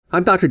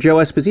I'm Dr. Joe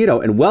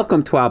Esposito, and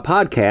welcome to our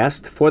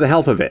podcast, For the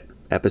Health of It,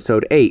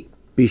 Episode 8.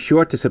 Be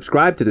sure to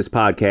subscribe to this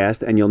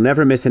podcast, and you'll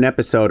never miss an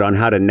episode on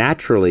how to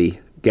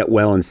naturally get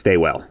well and stay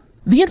well.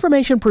 The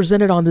information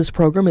presented on this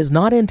program is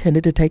not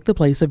intended to take the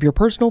place of your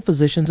personal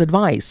physician's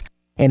advice,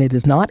 and it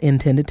is not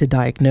intended to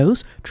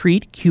diagnose,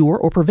 treat, cure,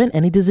 or prevent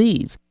any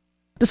disease.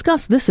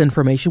 Discuss this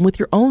information with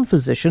your own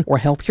physician or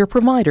healthcare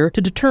provider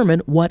to determine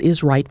what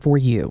is right for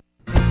you.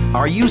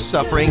 Are you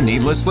suffering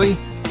needlessly?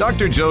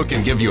 Dr. Joe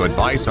can give you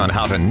advice on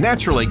how to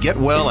naturally get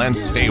well and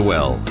stay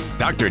well.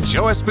 Dr.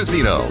 Joe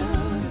Esposito.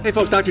 Hey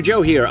folks, Dr.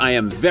 Joe here. I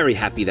am very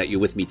happy that you're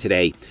with me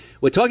today.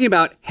 We're talking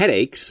about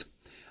headaches,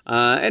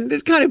 and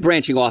it's kind of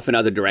branching off in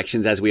other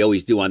directions as we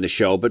always do on the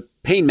show, but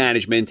pain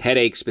management,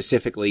 headaches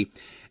specifically,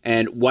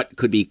 and what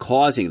could be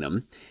causing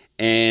them.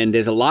 And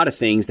there's a lot of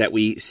things that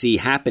we see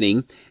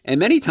happening. And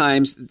many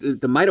times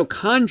the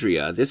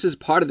mitochondria, this is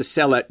part of the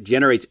cell that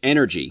generates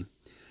energy.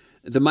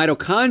 The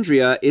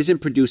mitochondria isn't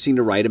producing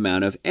the right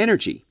amount of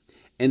energy.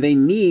 And they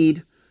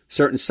need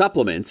certain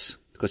supplements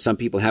because some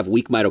people have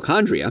weak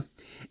mitochondria.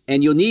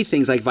 And you'll need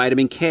things like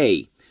vitamin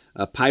K,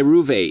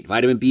 pyruvate,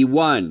 vitamin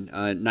B1,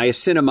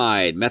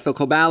 niacinamide,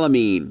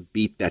 methylcobalamin,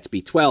 that's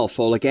B12,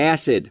 folic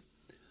acid.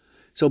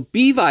 So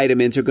B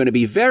vitamins are going to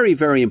be very,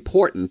 very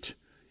important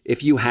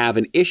if you have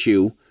an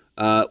issue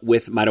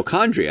with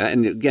mitochondria.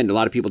 And again, a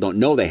lot of people don't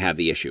know they have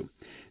the issue.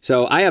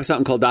 So I have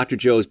something called Dr.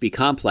 Joe's B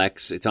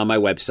Complex. It's on my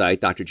website,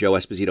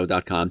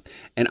 drjoeesposito.com,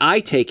 and I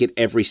take it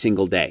every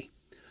single day.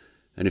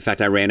 And in fact,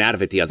 I ran out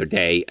of it the other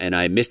day, and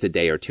I missed a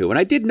day or two. And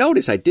I did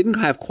notice I didn't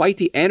have quite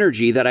the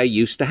energy that I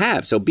used to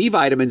have. So B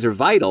vitamins are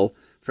vital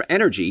for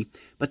energy,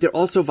 but they're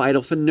also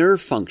vital for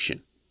nerve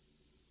function.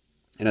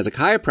 And as a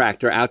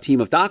chiropractor, our team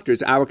of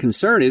doctors, our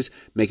concern is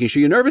making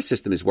sure your nervous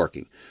system is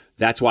working.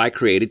 That's why I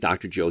created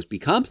Dr. Joe's B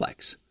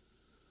Complex.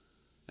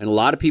 And a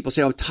lot of people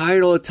say, I'm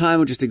tired all the time,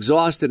 I'm just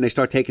exhausted, and they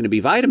start taking the B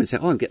vitamins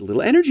and say, I'm getting a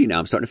little energy now,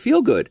 I'm starting to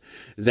feel good.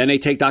 Then they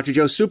take Dr.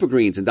 Joe's Super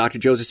Greens and Dr.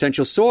 Joe's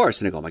Essential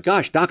Source, and they go, oh my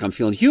gosh, Doc, I'm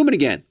feeling human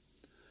again.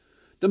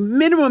 The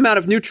minimum amount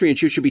of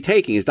nutrients you should be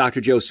taking is Dr.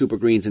 Joe's Super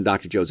Greens and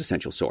Dr. Joe's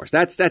Essential Source.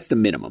 That's the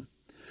minimum.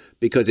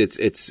 Because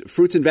it's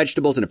fruits and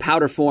vegetables in a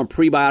powder form,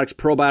 prebiotics,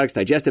 probiotics,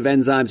 digestive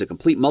enzymes, a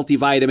complete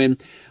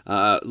multivitamin,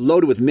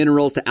 loaded with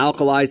minerals to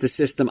alkalize the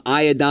system,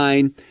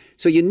 iodine.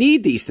 So you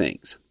need these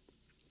things.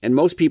 And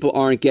most people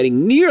aren't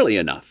getting nearly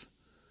enough.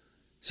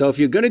 So if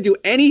you're going to do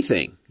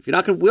anything, if you're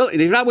not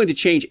willing to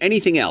change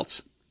anything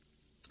else,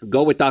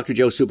 go with Dr.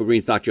 Joe's Super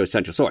Greens, Dr. Joe's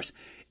Essential Source.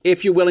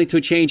 If you're willing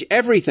to change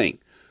everything,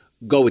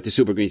 go with the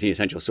Super Greens and the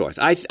Essential Source.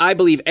 I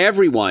believe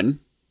everyone,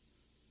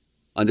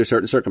 under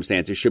certain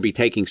circumstances, should be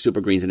taking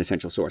Super Greens and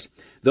Essential Source.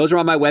 Those are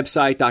on my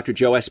website,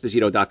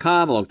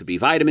 drjoeesposito.com, along with the B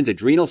vitamins.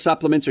 Adrenal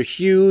supplements are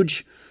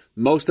huge.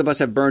 Most of us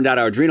have burned out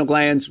our adrenal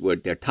glands.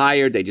 They're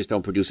tired. They just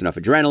don't produce enough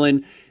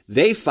adrenaline.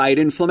 They fight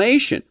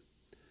inflammation.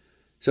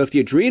 So if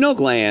the adrenal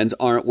glands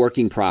aren't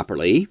working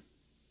properly,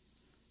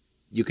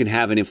 you can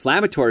have an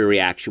inflammatory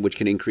reaction, which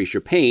can increase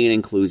your pain,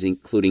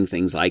 including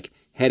things like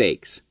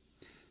headaches.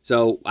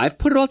 So I've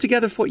put it all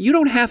together for you. You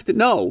don't have to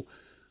know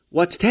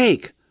what to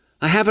take.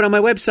 I have it on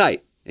my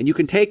website, and you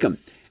can take them.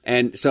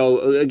 And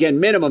so, again,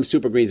 minimum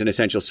Super Greens and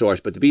Essential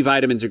Source, but the B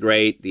vitamins are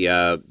great. The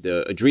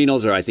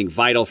adrenals are, I think,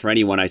 vital for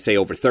anyone, I say,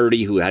 over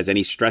 30 who has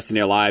any stress in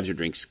their lives or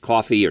drinks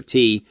coffee or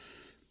tea.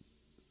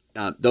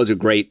 Those are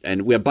great.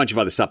 And we have a bunch of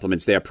other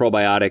supplements there,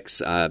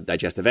 probiotics,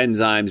 digestive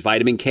enzymes,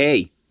 vitamin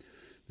K.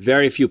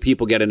 Very few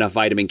people get enough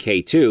vitamin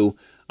K2.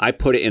 I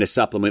put it in a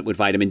supplement with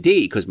vitamin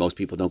D because most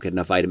people don't get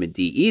enough vitamin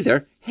D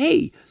either.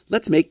 Hey,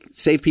 let's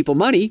save people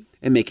money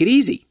and make it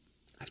easy.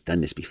 I've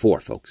done this before,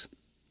 folks.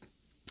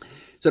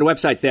 So the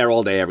website's there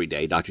all day, every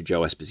day,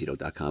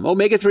 drjoeesposito.com.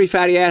 Omega-3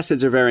 fatty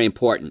acids are very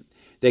important.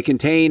 They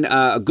contain,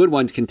 good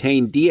ones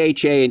contain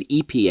DHA and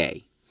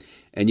EPA.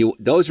 And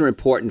those are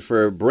important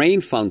for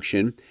brain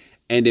function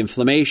and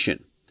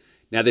inflammation.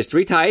 Now, there's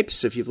 3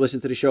 types. If you've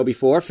listened to the show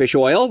before, fish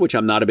oil, which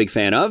I'm not a big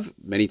fan of,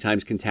 many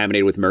times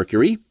contaminated with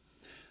mercury.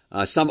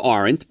 Some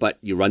aren't, but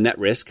you run that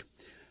risk.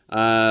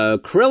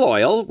 Krill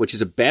oil, which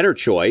is a better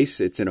choice.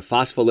 It's in a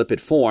phospholipid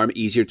form,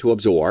 easier to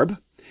absorb.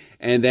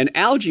 And then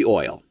algae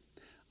oil.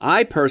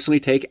 I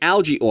personally take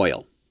algae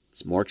oil.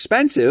 It's more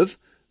expensive,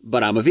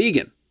 but I'm a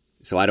vegan.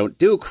 So I don't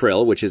do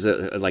krill, which is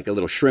like a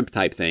little shrimp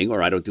type thing,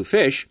 or I don't do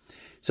fish.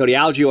 So the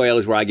algae oil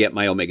is where I get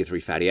my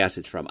omega-3 fatty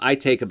acids from. I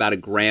take about 1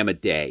 gram a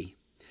day,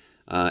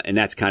 and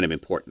that's kind of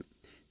important.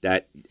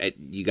 That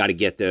you got to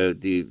get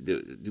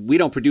we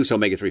don't produce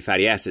omega-3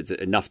 fatty acids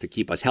enough to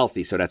keep us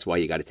healthy, so that's why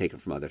you got to take them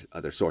from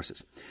other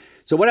sources.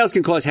 So what else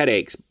can cause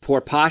headaches?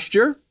 Poor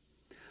posture.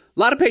 A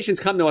lot of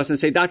patients come to us and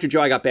say, Dr.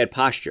 Joe, I got bad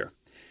posture.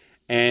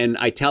 And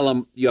I tell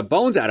them, you have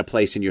bones out of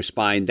place in your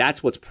spine.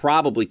 That's what's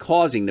probably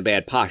causing the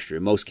bad posture.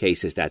 In most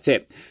cases, that's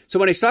it. So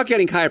when they start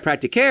getting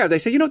chiropractic care, they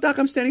say, Doc,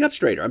 I'm standing up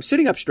straighter. I'm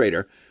sitting up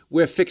straighter.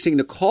 We're fixing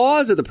the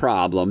cause of the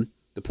problem.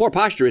 The poor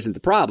posture isn't the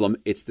problem.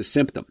 It's the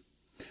symptom,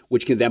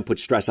 which can then put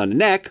stress on the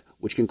neck,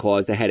 which can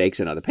cause the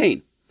headaches and other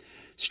pain.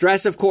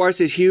 Stress, of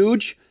course, is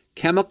huge.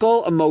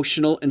 Chemical,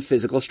 emotional, and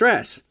physical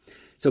stress.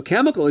 So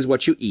chemical is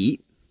what you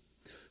eat.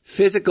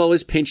 Physical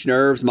is pinched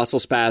nerves, muscle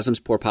spasms,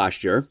 poor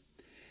posture.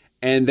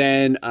 And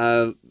then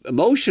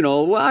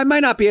emotional, well, I might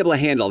not be able to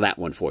handle that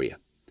one for you.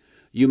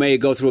 You may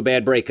go through a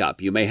bad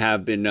breakup. You may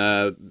have been,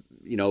 done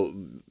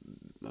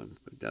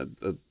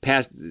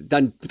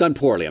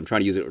poorly. I'm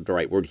trying to use the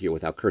right word here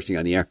without cursing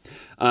on the air.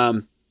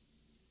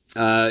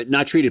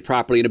 Not treated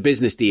properly in a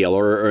business deal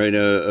or in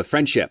a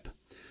friendship.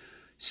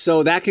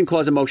 So that can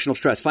cause emotional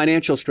stress.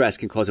 Financial stress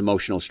can cause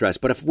emotional stress.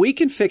 But if we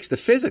can fix the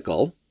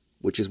physical,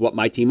 which is what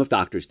my team of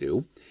doctors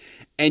do,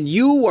 and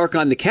you work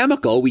on the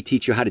chemical, we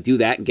teach you how to do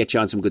that and get you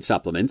on some good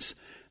supplements,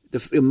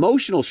 the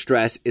emotional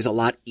stress is a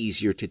lot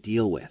easier to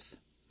deal with.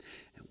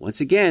 And once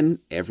again,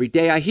 every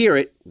day I hear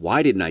it,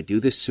 why didn't I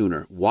do this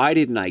sooner? Why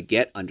didn't I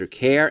get under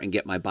care and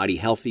get my body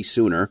healthy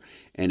sooner?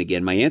 And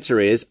again, my answer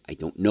is, I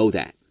don't know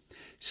that.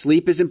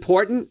 Sleep is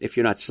important. If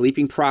you're not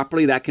sleeping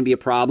properly, that can be a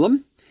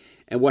problem.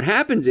 And what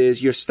happens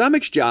is your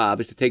stomach's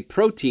job is to take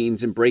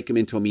proteins and break them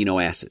into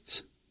amino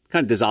acids. It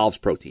kind of dissolves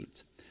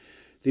proteins.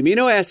 The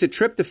amino acid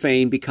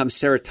tryptophan becomes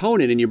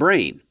serotonin in your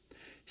brain.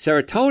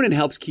 Serotonin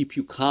helps keep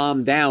you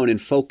calm down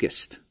and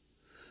focused.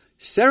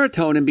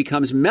 Serotonin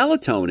becomes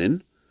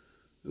melatonin,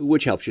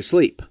 which helps you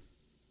sleep.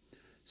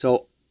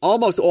 So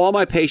almost all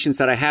my patients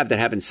that I have that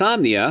have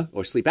insomnia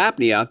or sleep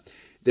apnea,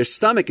 their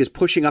stomach is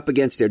pushing up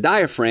against their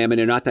diaphragm and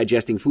they're not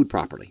digesting food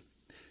properly.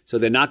 So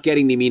they're not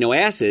getting the amino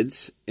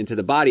acids into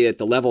the body at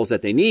the levels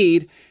that they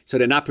need. So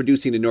they're not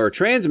producing the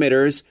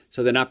neurotransmitters.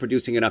 So they're not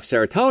producing enough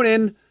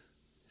serotonin.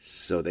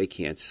 So they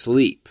can't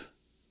sleep.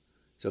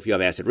 So if you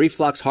have acid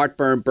reflux,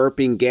 heartburn,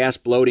 burping, gas,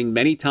 bloating,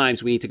 many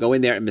times we need to go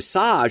in there and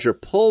massage or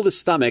pull the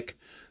stomach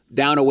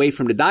down away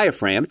from the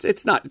diaphragm.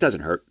 It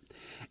doesn't hurt.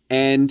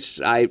 And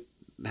I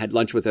had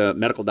lunch with a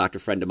medical doctor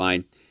friend of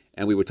mine,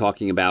 and we were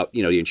talking about,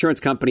 the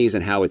insurance companies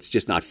and how it's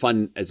just not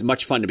as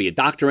much fun to be a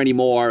doctor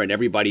anymore. And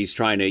everybody's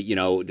trying to,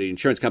 the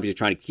insurance companies are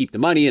trying to keep the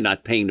money and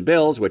not paying the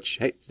bills, which,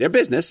 hey, it's their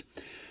business.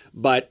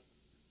 But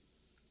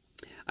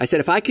I said,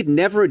 if I could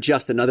never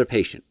adjust another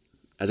patient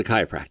as a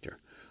chiropractor,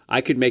 I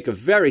could make a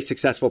very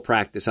successful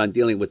practice on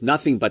dealing with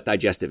nothing but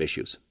digestive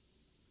issues.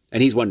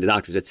 And he's one of the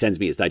doctors that sends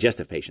me his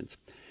digestive patients.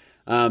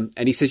 And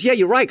he says, yeah,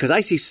 you're right, because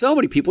I see so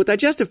many people with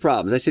digestive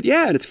problems. I said,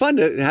 yeah, and it's fun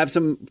to have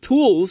some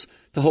tools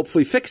to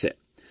hopefully fix it.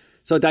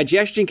 So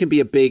digestion can be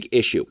a big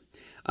issue.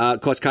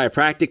 Of course,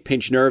 chiropractic,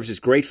 pinched nerves is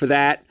great for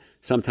that.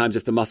 Sometimes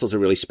if the muscles are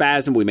really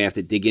spasmed, we may have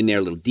to dig in there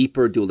a little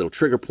deeper, do a little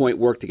trigger point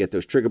work to get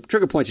those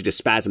trigger points are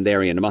just spasmed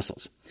area in the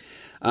muscles.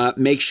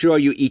 Make sure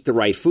you eat the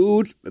right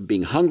food.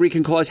 Being hungry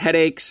can cause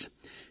headaches.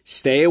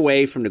 Stay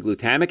away from the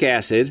glutamic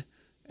acid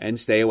and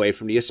stay away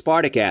from the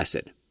aspartic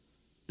acid.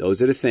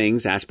 Those are the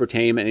things,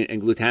 aspartame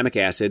and glutamic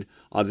acid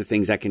are the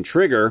things that can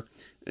trigger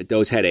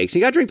those headaches.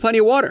 You got to drink plenty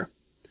of water.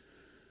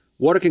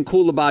 Water can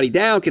cool the body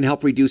down, can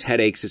help reduce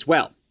headaches as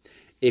well.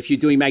 If you're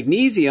doing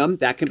magnesium,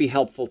 that can be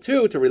helpful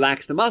too to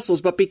relax the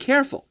muscles, but be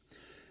careful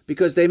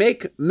because they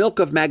make milk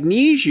of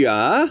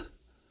magnesia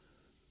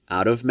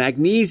out of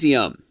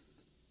magnesium.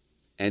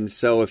 And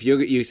so if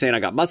you're saying I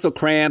got muscle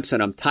cramps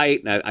and I'm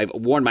tight, and I've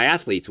warned my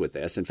athletes with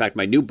this. In fact,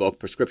 my new book,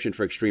 Prescription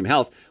for Extreme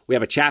Health, we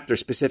have a chapter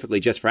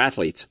specifically just for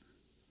athletes.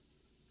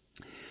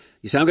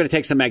 You say, I'm going to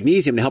take some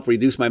magnesium to help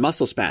reduce my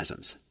muscle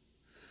spasms.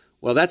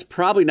 Well, that's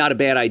probably not a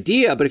bad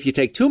idea, but if you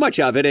take too much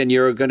of it and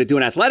you're going to do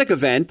an athletic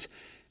event,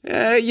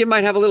 you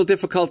might have a little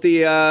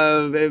difficulty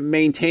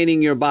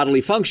maintaining your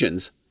bodily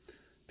functions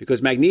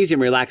because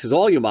magnesium relaxes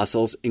all your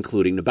muscles,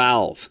 including the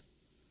bowels.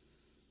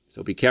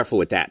 So be careful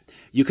with that.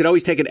 You could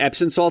always take an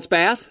Epsom salts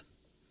bath.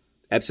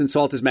 Epsom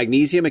salt is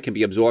magnesium. It can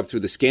be absorbed through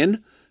the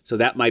skin. So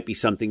that might be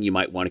something you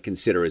might want to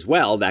consider as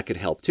well. That could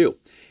help too.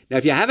 Now,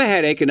 if you have a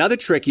headache, another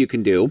trick you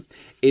can do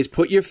is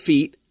put your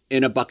feet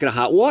in a bucket of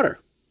hot water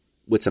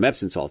with some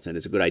Epsom salts in.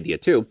 It's a good idea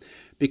too,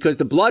 because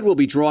the blood will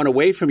be drawn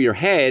away from your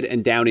head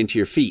and down into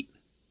your feet.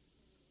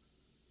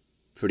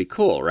 Pretty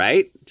cool,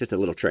 right? Just a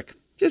little trick.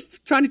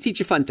 Just trying to teach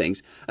you fun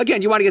things.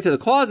 Again, you want to get to the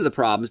cause of the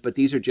problems, but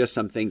these are just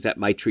some things that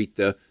might treat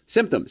the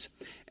symptoms.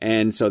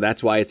 And so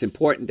that's why it's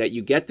important that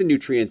you get the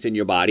nutrients in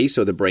your body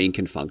so the brain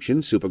can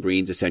function. Super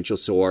Greens, Essential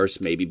Source,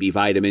 maybe B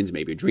vitamins,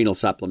 maybe adrenal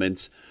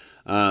supplements.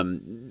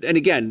 And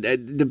again,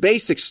 the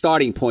basic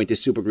starting point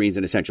is Super Greens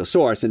and Essential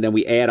Source, and then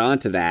we add on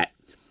to that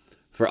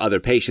for other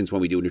patients when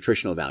we do a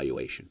nutritional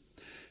evaluation.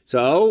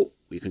 So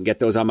you can get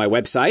those on my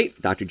website,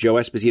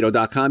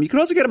 drjoeesposito.com. You can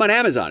also get them on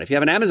Amazon. If you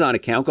have an Amazon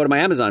account, go to my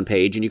Amazon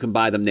page and you can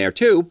buy them there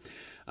too.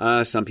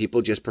 Some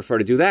people just prefer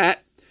to do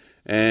that.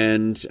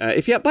 And by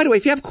the way,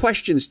 if you have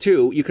questions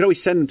too, you can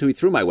always send them to me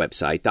through my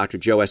website,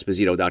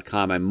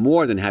 drjoeesposito.com. I'm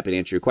more than happy to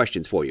answer your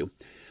questions for you.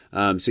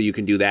 So you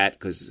can do that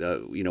because,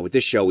 with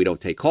this show, we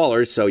don't take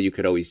callers. So you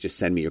could always just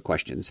send me your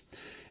questions.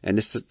 And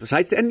my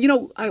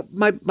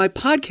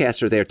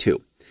podcasts are there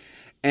too.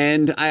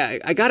 And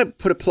I got to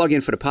put a plug in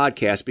for the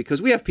podcast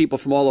because we have people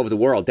from all over the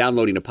world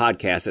downloading the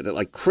podcast at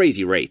like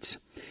crazy rates.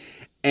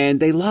 And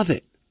they love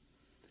it.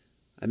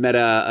 I met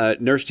a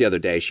nurse the other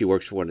day. She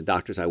works for one of the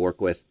doctors I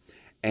work with.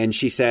 And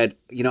she said,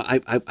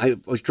 I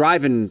was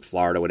driving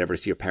Florida or whatever to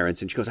see her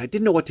parents. And she goes, I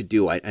didn't know what to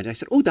do. And I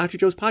said, oh, Dr.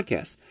 Joe's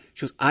podcast.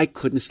 She goes, I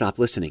couldn't stop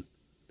listening.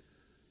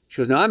 She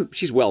goes, no,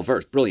 she's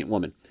well-versed, brilliant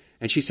woman.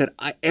 And she said,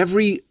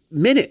 every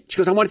minute, she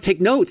goes, I want to take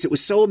notes. It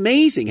was so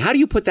amazing. How do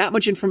you put that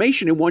much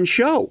information in one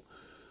show?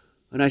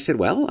 And I said,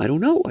 well, I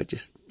don't know. I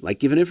just like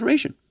giving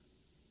information.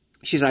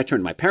 She said, I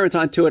turned my parents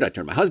onto it. I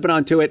turned my husband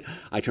onto it.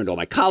 I turned all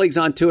my colleagues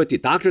onto it, the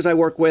doctors I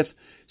work with.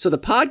 So the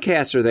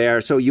podcasts are there.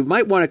 So you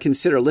might want to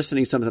consider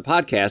listening to some of the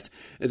podcasts.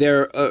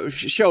 They're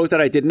shows that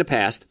I did in the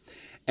past.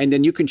 And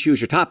then you can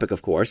choose your topic,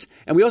 of course.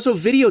 And we also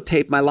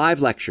videotape my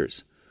live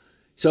lectures.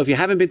 So if you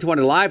haven't been to one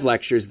of the live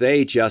lectures,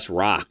 they just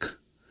rock.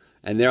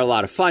 And they're a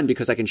lot of fun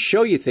because I can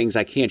show you things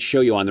I can't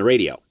show you on the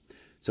radio.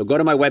 So go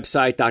to my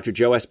website,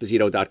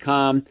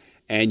 drjoeesposito.com.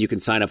 And you can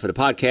sign up for the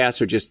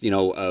podcast or just,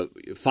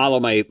 follow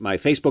my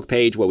Facebook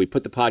page where we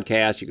put the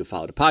podcast. You can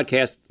follow the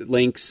podcast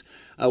links.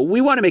 We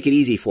want to make it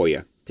easy for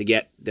you to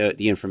get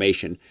the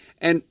information.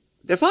 And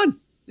they're fun.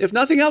 If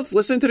nothing else,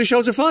 listening to the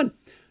shows are fun.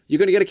 You're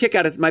going to get a kick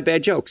out of my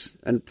bad jokes.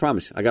 And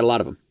promise, I got a lot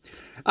of them.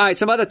 All right,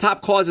 some other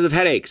top causes of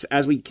headaches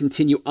as we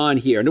continue on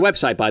here. And the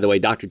website, by the way,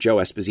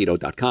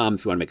 drjoeesposito.com.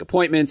 If you want to make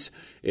appointments,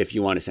 if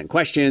you want to send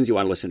questions, you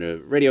want to listen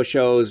to radio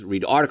shows,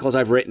 read articles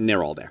I've written,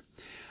 they're all there.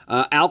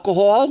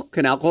 Alcohol.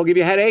 Can alcohol give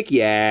you a headache?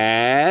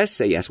 Yes.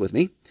 Say yes with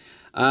me.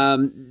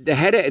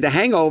 The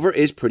hangover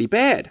is pretty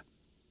bad.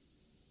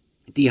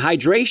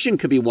 Dehydration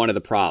could be one of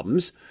the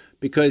problems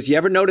because you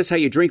ever notice how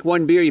you drink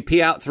one beer, you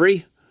pee out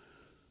 3?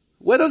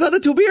 Where those other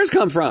 2 beers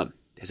come from?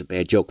 There's a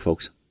bad joke,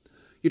 folks.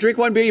 You drink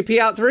one beer, you pee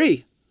out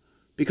 3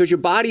 because your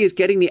body is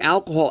getting the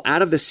alcohol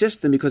out of the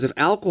system because if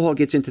alcohol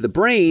gets into the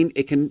brain,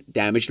 it can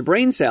damage the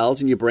brain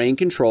cells and your brain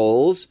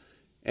controls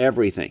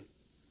everything.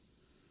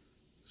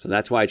 So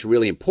that's why it's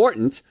really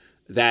important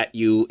that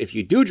if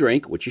you do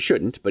drink, which you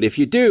shouldn't, but if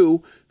you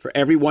do, for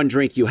every 1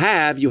 drink you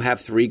have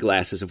 3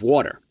 glasses of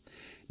water.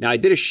 Now, I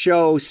did a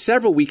show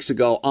several weeks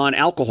ago on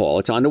alcohol.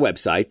 It's on the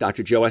website,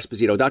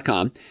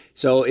 drjoeesposito.com.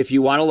 So if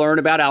you want to learn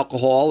about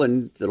alcohol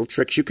and little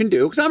tricks you can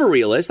do, because I'm a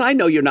realist, I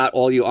know you aren't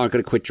going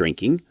to quit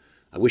drinking.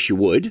 I wish you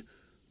would,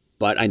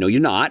 but I know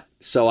you're not.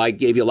 So I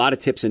gave you a lot of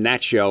tips in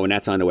that show, and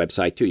that's on the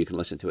website too. You can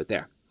listen to it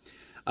there.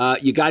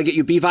 You got to get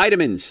your B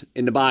vitamins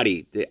in the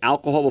body. The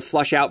alcohol will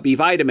flush out B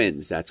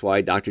vitamins. That's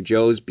why Dr.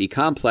 Joe's B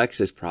complex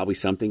is probably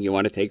something you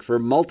want to take for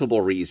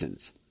multiple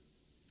reasons.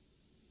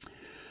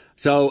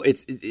 So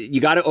you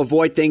got to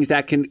avoid things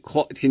that can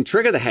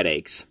trigger the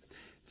headaches.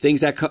 Things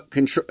that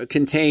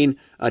contain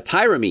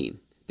tyramine.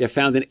 They're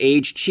found in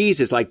aged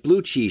cheeses like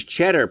blue cheese,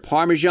 cheddar,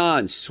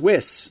 Parmesan,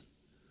 Swiss.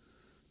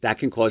 That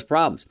can cause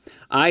problems.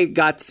 I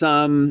got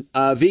some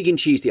vegan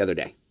cheese the other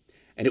day,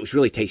 and it was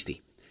really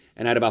tasty.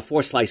 And I had about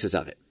 4 slices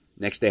of it.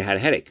 Next day, I had a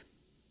headache.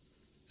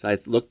 So I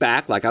looked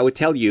back, like I would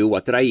tell you,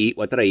 what did I eat?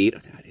 I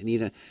didn't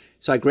eat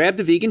So I grabbed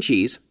the vegan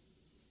cheese,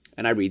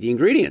 and I read the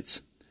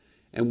ingredients.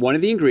 And one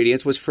of the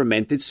ingredients was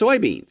fermented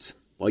soybeans.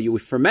 Well, you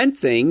ferment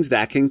things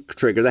that can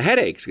trigger the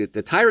headaches.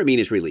 The tyramine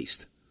is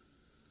released.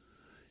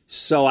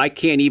 So I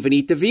can't even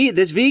eat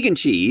this vegan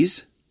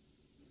cheese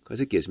because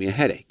it gives me a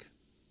headache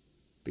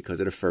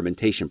because of the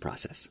fermentation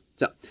process.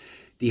 So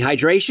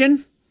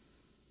dehydration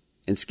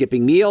and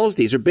skipping meals,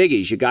 these are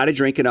biggies. You got to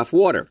drink enough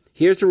water.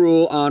 Here's the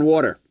rule on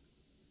water.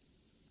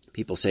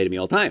 People say to me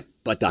all the time,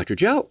 but Dr.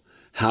 Joe,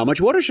 how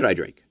much water should I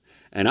drink?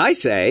 And I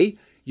say,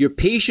 your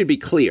pee should be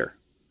clear.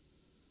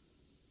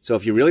 So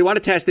if you really want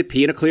to test it,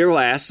 pee in a clear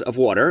glass of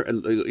water,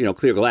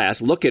 clear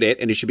glass, look at it,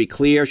 and it should be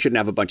clear. Shouldn't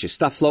have a bunch of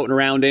stuff floating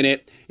around in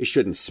it. It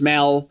shouldn't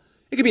smell.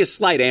 It could be a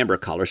slight amber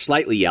color.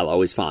 Slightly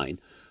yellow is fine.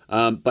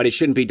 But it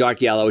shouldn't be dark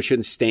yellow. It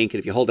shouldn't stink. And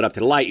if you hold it up to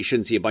the light, you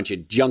shouldn't see a bunch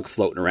of junk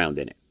floating around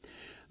in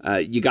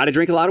it. You got to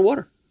drink a lot of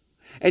water.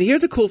 And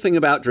here's the cool thing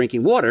about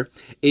drinking water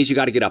is you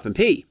got to get up and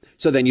pee.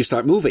 So then you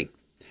start moving.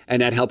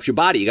 And that helps your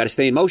body. You got to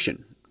stay in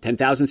motion.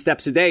 10,000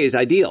 steps a day is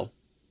ideal.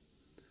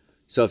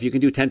 So if you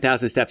can do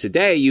 10,000 steps a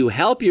day, you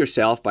help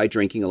yourself by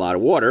drinking a lot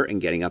of water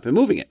and getting up and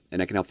moving it. And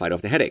that can help fight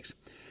off the headaches.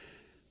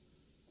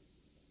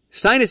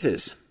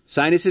 Sinuses.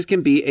 Sinuses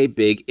can be a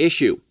big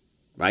issue,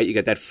 right? You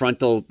got that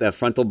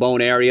frontal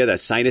bone area, that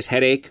sinus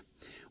headache.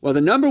 Well, the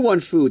number one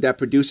food that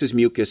produces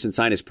mucus and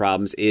sinus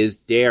problems is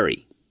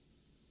dairy.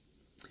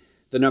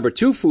 The number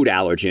 2 food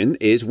allergen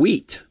is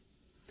wheat.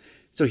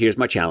 So here's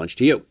my challenge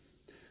to you.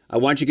 I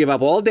want you to give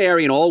up all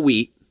dairy and all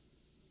wheat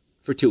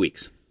for 2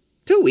 weeks.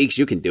 2 weeks,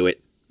 you can do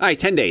it. All right,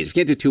 10 days. If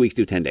you can't do 2 weeks,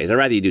 do 10 days. I'd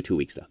rather you do 2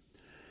 weeks, though.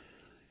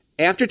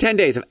 After 10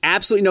 days of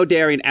absolutely no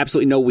dairy and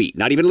absolutely no wheat,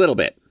 not even a little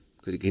bit,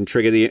 because it can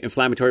trigger the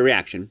inflammatory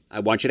reaction, I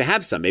want you to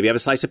have some. Maybe have a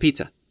slice of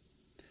pizza.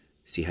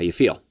 See how you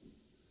feel.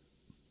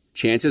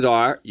 Chances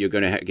are you're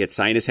going to get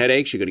sinus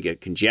headaches, you're going to get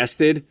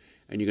congested,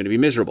 and you're going to be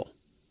miserable.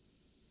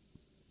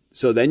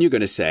 So then you're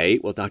going to say,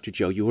 well, Dr.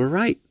 Joe, you were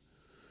right.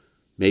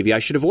 Maybe I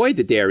should avoid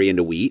the dairy and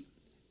the wheat.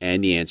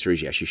 And the answer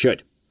is yes, you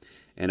should.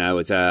 And I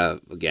was,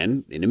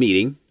 again, in a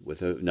meeting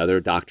with another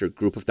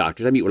group of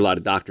doctors. I meet with a lot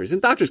of doctors,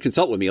 and doctors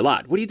consult with me a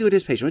lot. What do you do with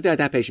this patient? What do you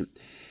do with that patient?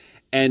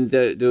 And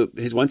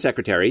his one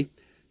secretary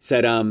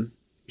said,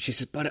 she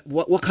said, but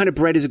what kind of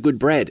bread is a good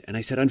bread? And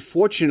I said,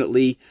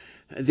 unfortunately,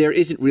 there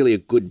isn't really a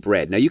good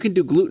bread. Now, you can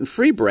do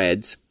gluten-free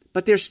breads,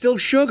 but there's still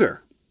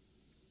sugar.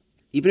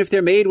 Even if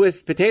they're made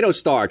with potato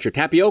starch or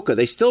tapioca,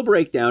 they still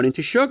break down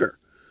into sugar.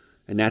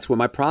 And that's where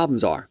my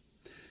problems are.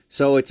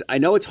 So I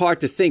know it's hard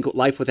to think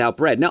life without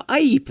bread. Now, I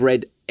eat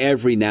bread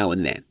every now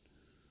and then.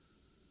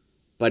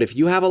 But if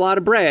you have a lot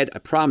of bread, I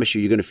promise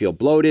you're going to feel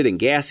bloated and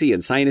gassy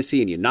and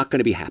sinusy, and you're not going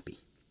to be happy.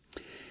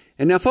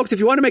 And now, folks, if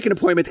you want to make an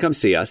appointment to come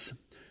see us,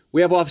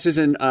 we have offices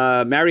in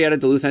Marietta,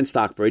 Duluth, and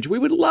Stockbridge. We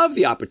would love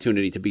the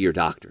opportunity to be your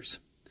doctors.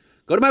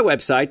 Go to my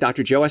website,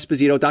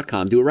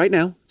 drjoeesposito.com. Do it right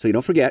now so you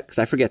don't forget, because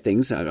I forget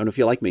things. I don't know if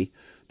you're like me.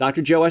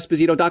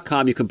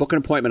 drjoeesposito.com. You can book an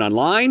appointment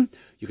online.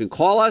 You can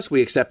call us.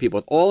 We accept people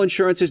with all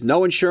insurances,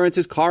 no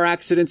insurances, car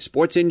accidents,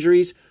 sports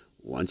injuries.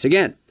 Once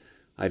again,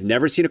 I've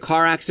never seen a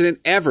car accident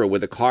ever where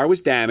the car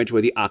was damaged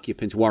where the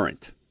occupants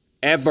weren't.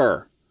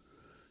 Ever.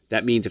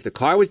 That means if the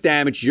car was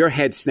damaged, your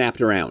head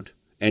snapped around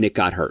and it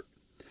got hurt.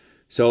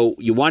 So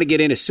you want to get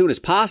in as soon as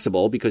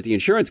possible because the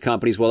insurance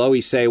companies will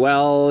always say,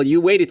 well,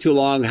 you waited too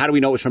long. How do we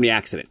know it was from the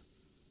accident?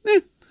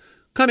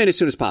 Come in as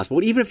soon as possible.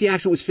 But even if the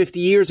accident was 50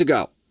 years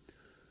ago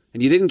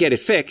and you didn't get it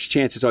fixed,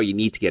 chances are you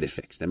need to get it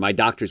fixed. And my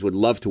doctors would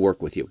love to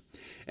work with you.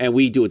 And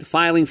we do the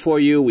filing for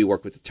you. We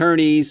work with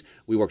attorneys.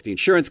 We work with the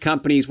insurance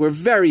companies. We're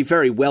very,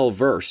 very well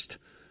versed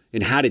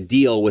in how to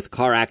deal with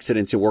car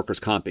accidents and workers'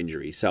 comp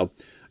injuries. So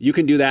you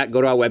can do that.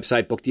 Go to our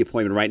website, book the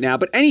appointment right now.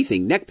 But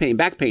anything, neck pain,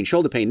 back pain,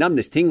 shoulder pain,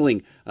 numbness,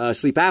 tingling,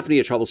 sleep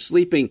apnea, trouble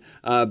sleeping,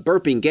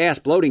 burping, gas,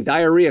 bloating,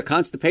 diarrhea,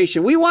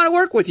 constipation, we want to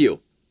work with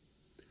you.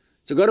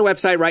 So go to our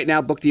website right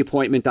now, book the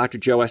appointment,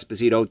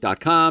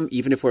 drjoeesposito.com.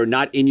 Even if we're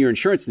not in your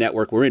insurance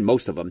network, we're in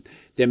most of them.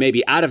 There may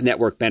be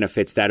out-of-network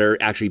benefits that are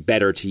actually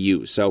better to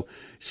use. So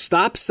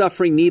stop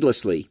suffering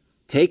needlessly.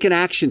 Take an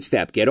action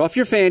step. Get off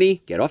your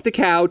fanny, get off the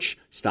couch,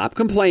 stop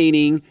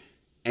complaining,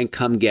 and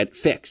come get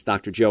fixed.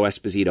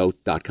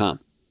 drjoeesposito.com.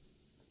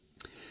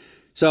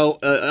 So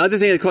other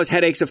thing that causes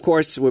headaches, of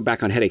course, we're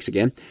back on headaches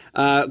again,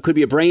 could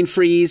be a brain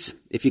freeze.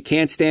 If you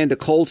can't stand a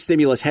cold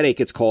stimulus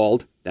headache, it's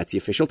called. That's the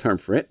official term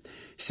for it.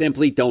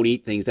 Simply don't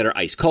eat things that are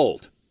ice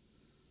cold.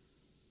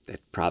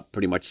 That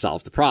pretty much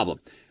solves the problem.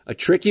 A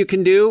trick you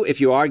can do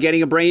if you are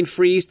getting a brain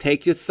freeze,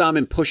 take your thumb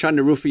and push on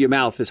the roof of your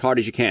mouth as hard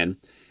as you can.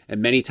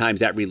 And many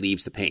times that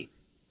relieves the pain.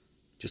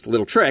 Just a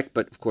little trick,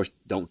 but of course,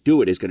 don't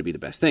do it is going to be the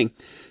best thing.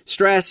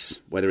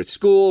 Stress, whether it's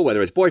school,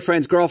 whether it's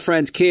boyfriends,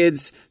 girlfriends,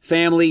 kids,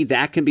 family,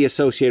 that can be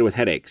associated with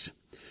headaches.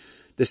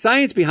 The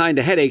science behind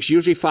the headaches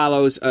usually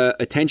follows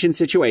a tension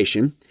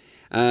situation,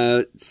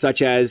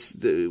 such as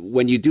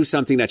when you do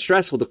something that's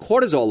stressful, the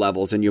cortisol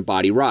levels in your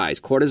body rise.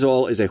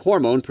 Cortisol is a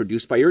hormone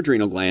produced by your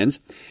adrenal glands,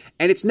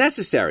 and it's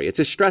necessary. It's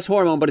a stress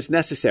hormone, but it's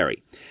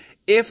necessary.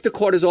 If the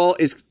cortisol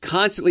is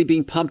constantly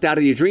being pumped out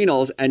of the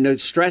adrenals and the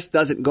stress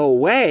doesn't go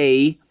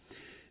away,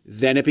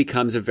 then it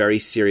becomes a very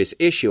serious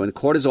issue. And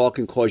cortisol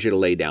can cause you to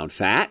lay down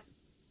fat,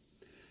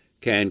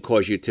 can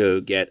cause you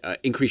to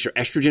increase your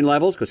estrogen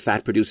levels because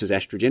fat produces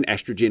estrogen.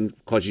 Estrogen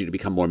causes you to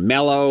become more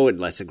mellow and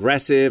less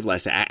aggressive,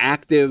 less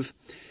active.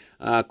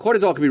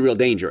 Cortisol can be real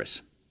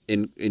dangerous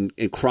in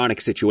chronic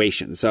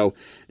situations. So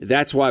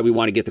that's why we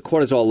want to get the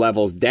cortisol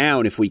levels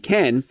down if we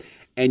can.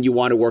 And you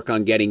want to work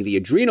on getting the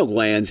adrenal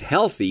glands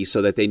healthy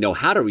so that they know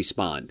how to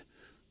respond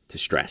to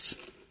stress.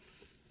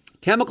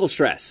 Chemical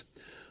stress.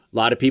 A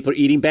lot of people are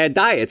eating bad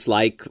diets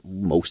like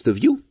most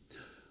of you.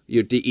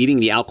 You're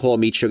eating the alcohol,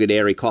 meat, sugar,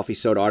 dairy, coffee,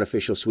 soda,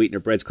 artificial sweetener,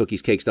 breads,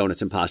 cookies, cakes,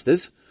 donuts, and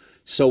pastas.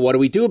 So what do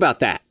we do about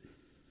that?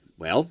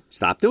 Well,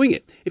 stop doing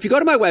it. If you go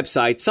to my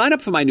website, sign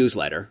up for my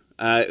newsletter.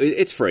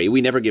 It's free. We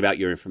never give out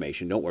your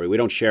information. Don't worry. We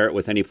don't share it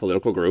with any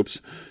political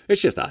groups.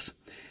 It's just us.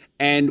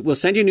 And we'll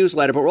send you a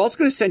newsletter, but we're also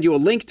going to send you a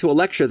link to a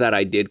lecture that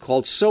I did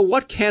called So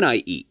What Can I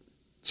Eat?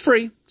 It's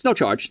free. It's no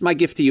charge. It's my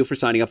gift to you for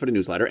signing up for the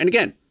newsletter. And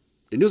again,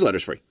 the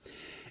newsletter's free.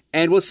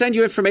 And we'll send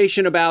you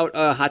information about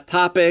hot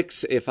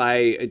topics. If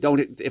I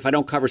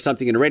don't cover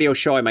something in a radio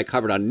show, I might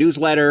cover it on a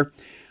newsletter.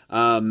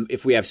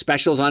 If we have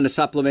specials on the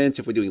supplements,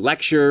 if we're doing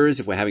lectures,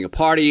 if we're having a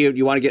party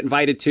you want to get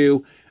invited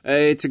to,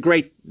 it's a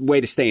great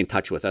way to stay in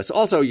touch with us.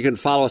 Also, you can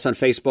follow us on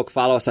Facebook,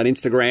 follow us on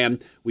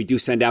Instagram. We do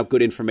send out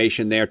good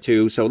information there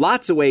too. So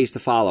lots of ways to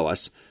follow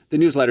us. The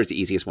newsletter is the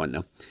easiest one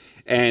though.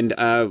 And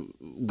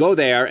go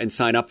there and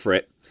sign up for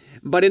it.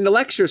 But in the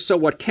lecture, So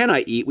What Can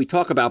I Eat? We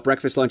talk about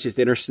breakfast, lunches,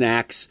 dinner,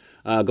 snacks,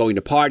 going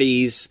to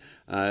parties,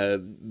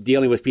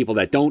 dealing with people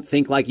that don't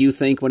think like you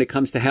think when it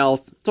comes to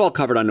health. It's all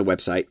covered on the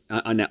website,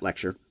 on that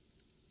lecture.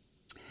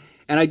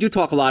 And I do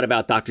talk a lot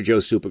about Dr.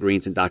 Joe's Super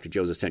Greens and Dr.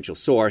 Joe's Essential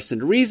Source.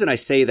 And the reason I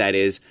say that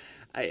is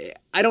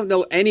I don't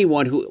know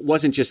anyone who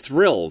wasn't just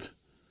thrilled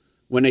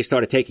when they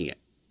started taking it.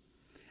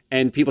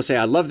 And people say,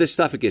 I love this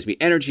stuff. It gives me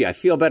energy. I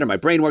feel better. My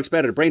brain works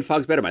better. The brain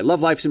fog's better. My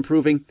love life's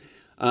improving.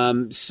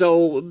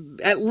 So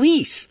at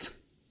least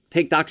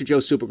take Dr.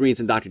 Joe's Super Greens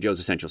and Dr. Joe's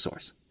Essential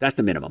Source. That's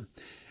the minimum.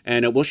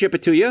 And we'll ship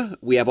it to you.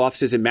 We have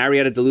offices in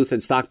Marietta, Duluth,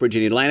 and Stockbridge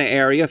in the Atlanta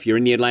area. If you're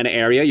in the Atlanta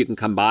area, you can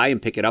come by and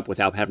pick it up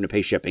without having to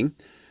pay shipping.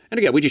 And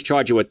again, we just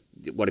charge you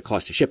what it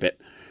costs to ship it.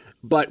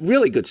 But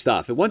really good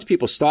stuff. And once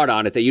people start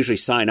on it, they usually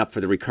sign up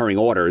for the recurring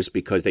orders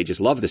because they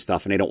just love the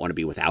stuff and they don't want to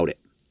be without it.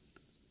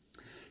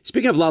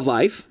 Speaking of Love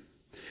Life,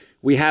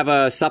 we have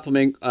a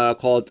supplement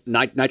called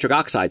nitric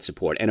oxide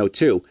support,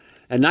 NO2.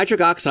 And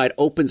nitric oxide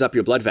opens up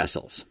your blood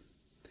vessels.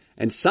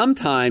 And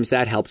sometimes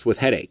that helps with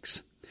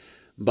headaches.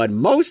 But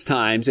most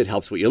times it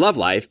helps with your love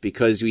life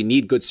because we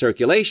need good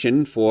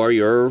circulation for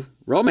your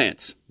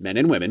romance, men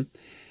and women.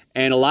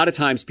 And a lot of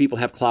times people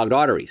have clogged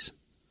arteries.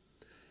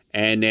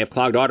 And they have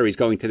clogged arteries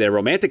going to their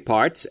romantic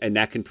parts, and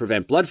that can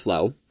prevent blood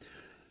flow.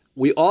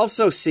 We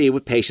also see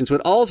with patients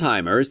with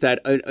Alzheimer's that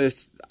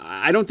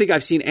I don't think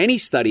I've seen any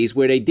studies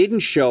where they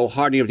didn't show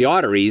hardening of the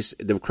arteries,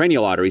 the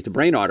cranial arteries, the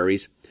brain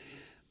arteries,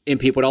 in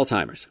people with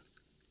Alzheimer's.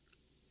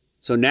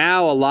 So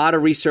now a lot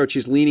of research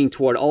is leaning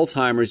toward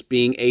Alzheimer's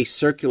being a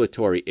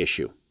circulatory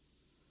issue.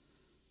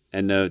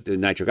 And the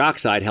nitric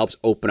oxide helps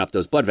open up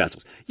those blood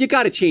vessels. You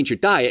got to change your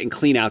diet and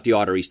clean out the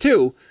arteries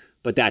too,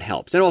 but that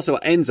helps. And also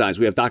enzymes.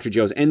 We have Dr.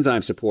 Joe's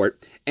enzyme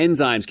support.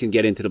 Enzymes can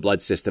get into the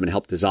blood system and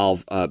help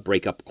dissolve,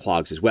 break up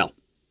clogs as well.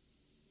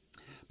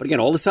 But again,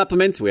 all the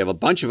supplements, we have a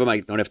bunch of them. I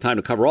don't have time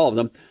to cover all of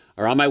them,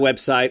 are on my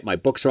website. My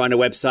books are on the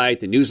website.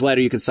 The newsletter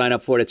you can sign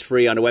up for, that's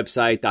free on the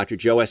website,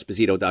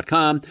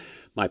 drjoeesposito.com.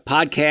 My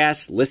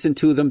podcasts, listen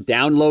to them,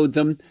 download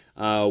them,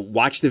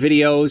 watch the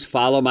videos,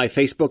 follow my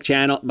Facebook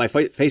channel, my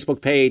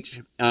Facebook page,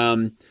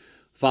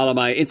 follow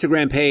my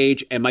Instagram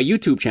page, and my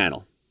YouTube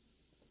channel.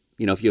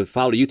 You know, if you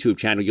follow the YouTube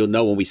channel, you'll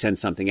know when we send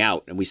something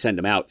out. And we send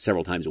them out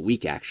several times a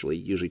week, actually,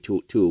 usually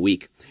two a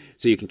week.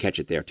 So you can catch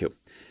it there, too.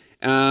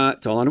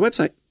 It's all on the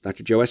website,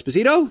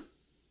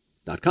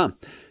 drjoeesposito.com.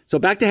 So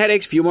back to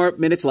headaches, a few more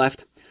minutes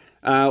left.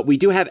 We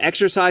do have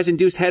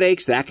exercise-induced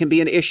headaches. That can be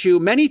an issue.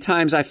 Many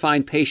times I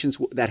find patients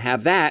that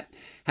have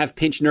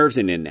pinched nerves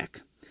in their neck.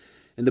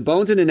 And the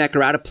bones in the neck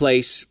are out of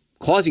place,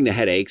 causing the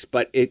headaches,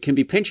 but it can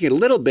be pinching it a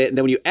little bit. And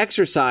then when you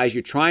exercise,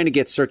 you're trying to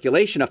get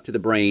circulation up to the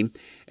brain,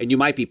 and you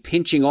might be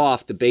pinching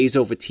off the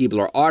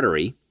basovertebral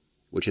artery,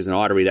 which is an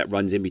artery that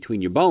runs in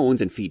between your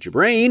bones and feeds your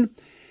brain.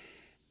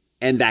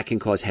 And that can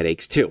cause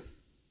headaches too.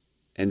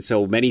 And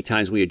so many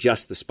times we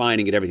adjust the spine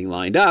and get everything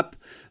lined up.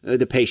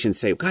 The patients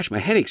say, gosh, my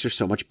headaches are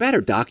so much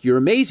better, doc. You're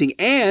amazing.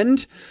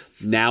 And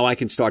now I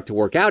can start to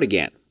work out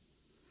again.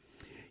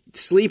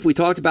 Sleep, we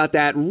talked about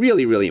that.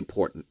 Really, really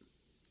important.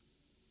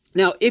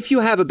 Now, if you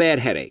have a bad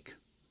headache,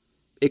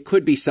 it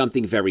could be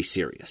something very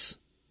serious.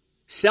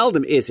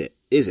 Seldom is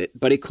it,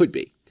 but it could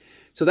be.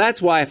 So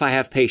that's why if I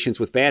have patients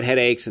with bad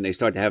headaches and they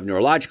start to have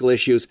neurological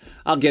issues,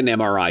 I'll get an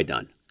MRI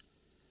done.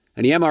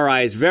 And the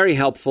MRI is very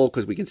helpful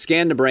because we can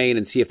scan the brain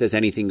and see if there's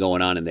anything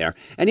going on in there.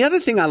 And the other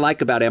thing I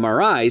like about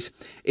MRIs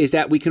is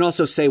that we can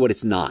also say what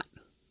it's not.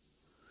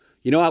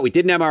 You know what? We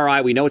did an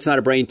MRI. We know it's not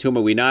a brain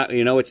tumor. We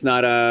know it's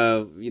not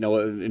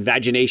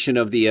invagination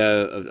of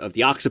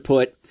the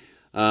occiput.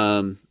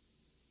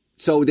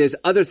 So there's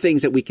other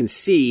things that we can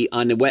see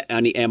on the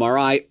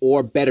MRI,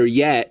 or better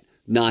yet,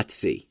 not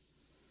see.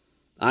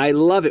 I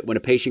love it when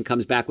a patient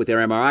comes back with their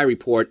MRI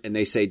report and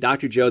they say,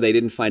 Dr. Joe, they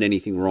didn't find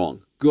anything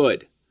wrong.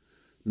 Good.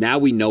 Now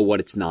we know what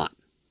it's not.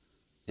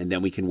 And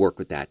then we can work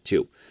with that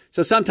too.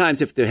 So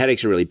sometimes if the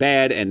headaches are really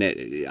bad and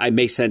I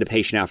may send a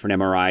patient out for an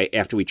MRI,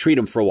 after we treat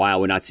them for a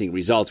while, we're not seeing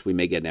results, we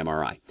may get an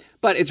MRI.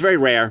 But it's very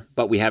rare,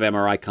 but we have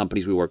MRI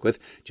companies we work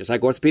with, just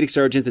like orthopedic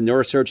surgeons and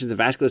neurosurgeons and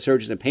vascular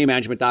surgeons and pain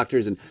management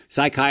doctors and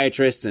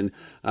psychiatrists and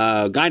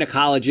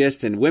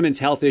gynecologists and women's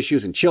health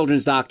issues and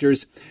children's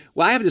doctors.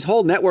 Well, I have this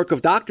whole network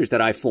of doctors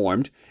that I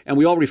formed, and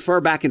we all refer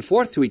back and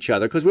forth to each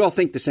other because we all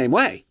think the same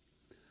way.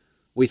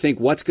 We think,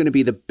 what's going to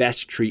be the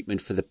best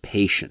treatment for the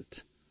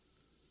patient?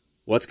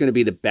 What's going to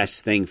be the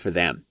best thing for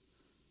them?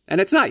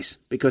 And it's nice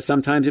because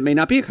sometimes it may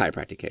not be a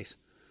chiropractic case.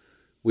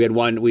 We had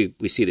one, we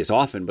see this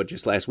often, but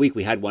just last week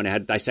we had one that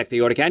had dissected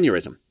aortic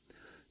aneurysm.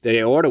 The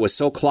aorta was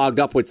so clogged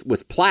up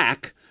with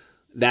plaque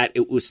that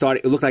it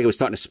looked like it was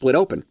starting to split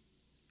open.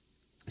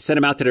 I sent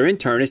him out to their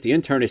internist. The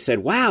internist said,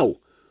 wow,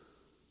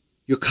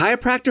 your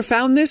chiropractor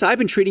found this? I've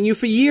been treating you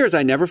for years.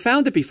 I never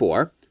found it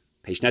before.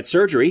 Patient had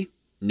surgery,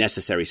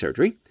 necessary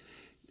surgery.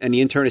 And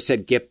the internist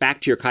said, get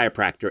back to your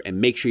chiropractor and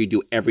make sure you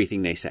do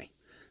everything they say.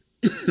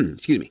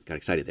 Excuse me, got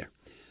excited there.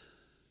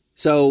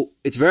 So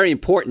it's very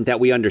important that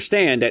we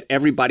understand that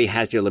everybody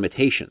has their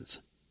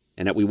limitations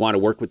and that we want to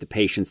work with the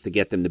patients to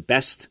get them the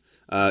best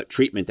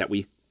treatment that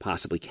we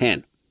possibly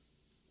can.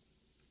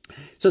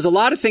 So there's a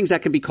lot of things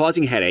that can be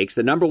causing headaches.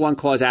 The number one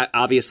cause,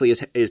 obviously,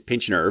 is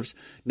pinched nerves.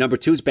 Number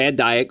two is bad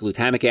diet,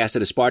 glutamic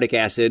acid, aspartic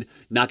acid,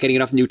 not getting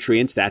enough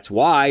nutrients. That's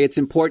why it's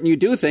important you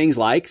do things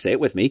like, say it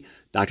with me,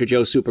 Dr.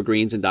 Joe's Super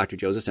Greens and Dr.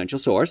 Joe's Essential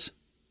Source.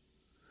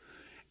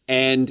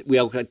 And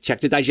we'll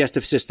check the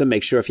digestive system,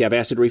 make sure if you have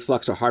acid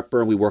reflux or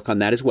heartburn, we work on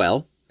that as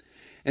well.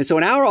 And so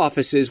in our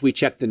offices, we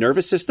check the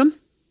nervous system,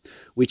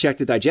 we check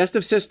the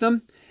digestive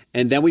system,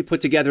 and then we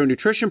put together a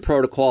nutrition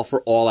protocol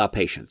for all our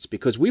patients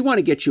because we want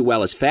to get you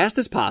well as fast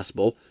as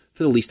possible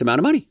for the least amount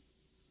of money.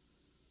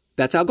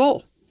 That's our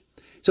goal.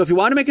 So if you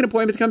want to make an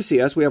appointment to come see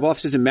us, we have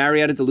offices in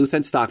Marietta, Duluth,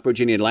 and Stockbridge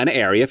in the Atlanta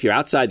area. If you're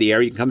outside the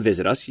area, you can come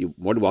visit us. You're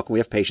more than welcome. We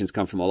have patients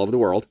come from all over the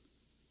world.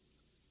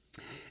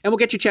 And we'll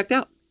get you checked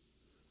out.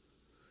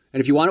 And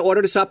if you want to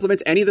order the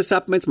supplements, any of the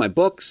supplements, my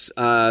books,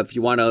 if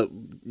you want to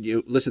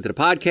listen to the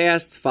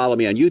podcast, follow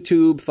me on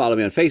YouTube, follow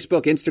me on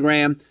Facebook,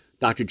 Instagram,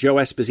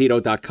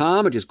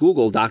 drjoeesposito.com, or just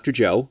Google Dr.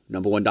 Joe,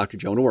 number one Dr.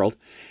 Joe in the world,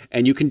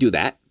 and you can do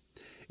that.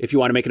 If you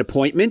want to make an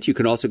appointment, you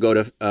can also go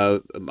to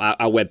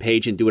our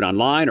webpage and do it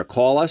online or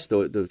call us.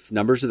 The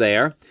numbers are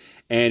there.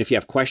 And if you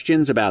have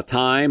questions about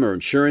time or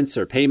insurance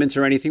or payments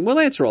or anything, we'll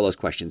answer all those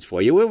questions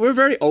for you. We're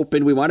very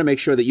open. We want to make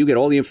sure that you get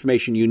all the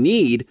information you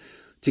need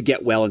to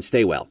get well and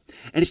stay well.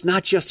 And it's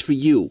not just for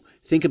you.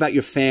 Think about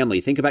your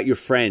family. Think about your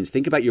friends.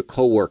 Think about your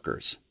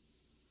coworkers.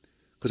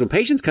 Because when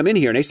patients come in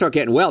here and they start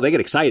getting well, they get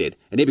excited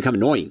and they become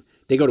annoying.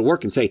 They go to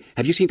work and say,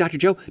 have you seen Dr.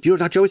 Joe? Do you know what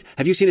Dr. Joe is?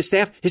 Have you seen his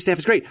staff? His staff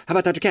is great. How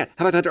about Dr. Cat?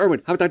 How about Dr.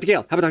 Irwin? How about Dr.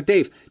 Gale? How about Dr.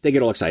 Dave? They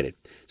get all excited.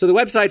 So the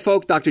website,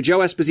 folks,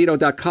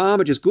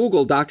 drjoeesposito.com, or just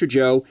Google Dr.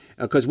 Joe,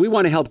 because we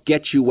want to help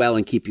get you well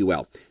and keep you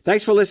well.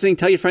 Thanks for listening.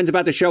 Tell your friends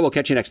about the show. We'll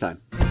catch you next time.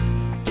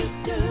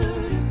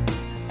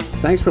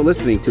 Thanks for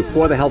listening to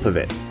For the Health of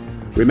It.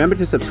 Remember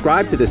to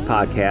subscribe to this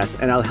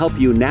podcast, and I'll help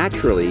you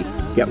naturally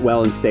get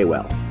well and stay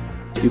well.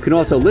 You can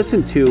also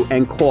listen to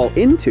and call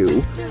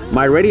into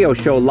my radio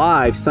show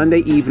live Sunday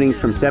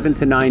evenings from 7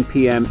 to 9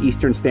 p.m.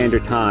 Eastern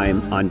Standard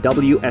Time on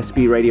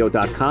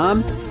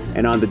WSBRadio.com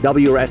and on the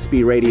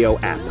WSB Radio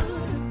app.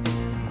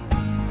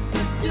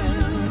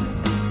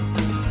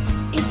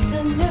 It's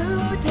a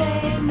new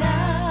day now.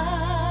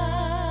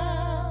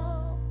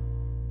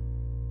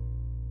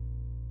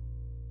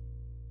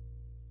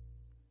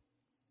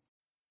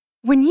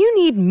 When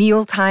you need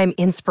mealtime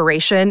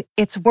inspiration,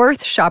 it's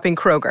worth shopping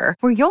Kroger,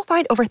 where you'll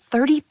find over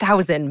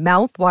 30,000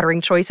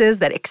 mouth-watering choices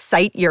that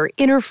excite your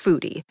inner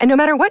foodie. And no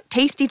matter what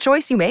tasty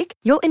choice you make,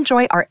 you'll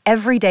enjoy our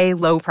everyday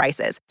low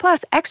prices,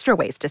 plus extra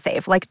ways to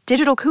save, like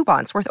digital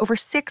coupons worth over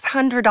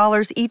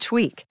 $600 each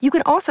week. You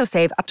can also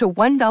save up to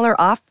 $1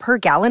 off per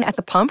gallon at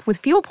the pump with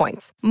fuel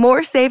points.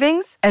 More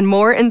savings and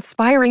more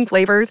inspiring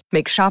flavors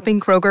make shopping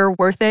Kroger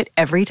worth it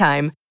every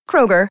time.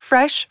 Kroger,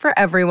 fresh for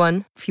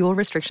everyone. Fuel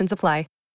restrictions apply.